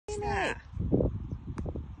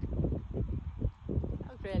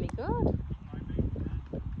God.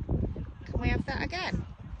 Can we have that again?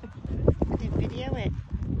 I didn't video it.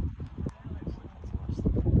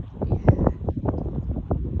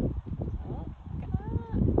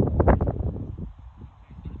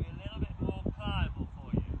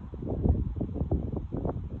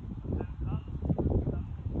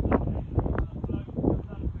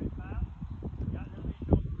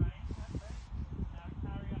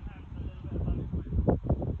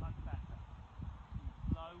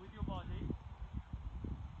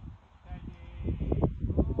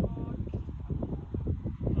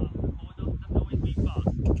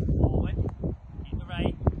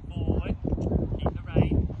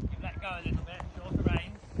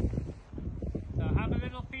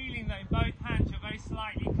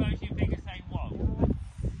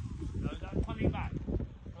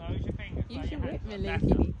 Really, if you need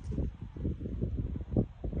to.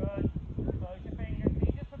 Good. Close your fingers.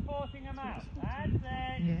 You're just supporting them out. That's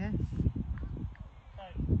it. Yes. So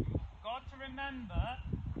you've got to remember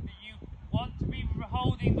that you want to be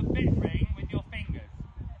holding the bit ring with your fingers,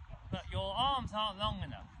 but your arms aren't long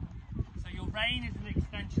enough. So your rein is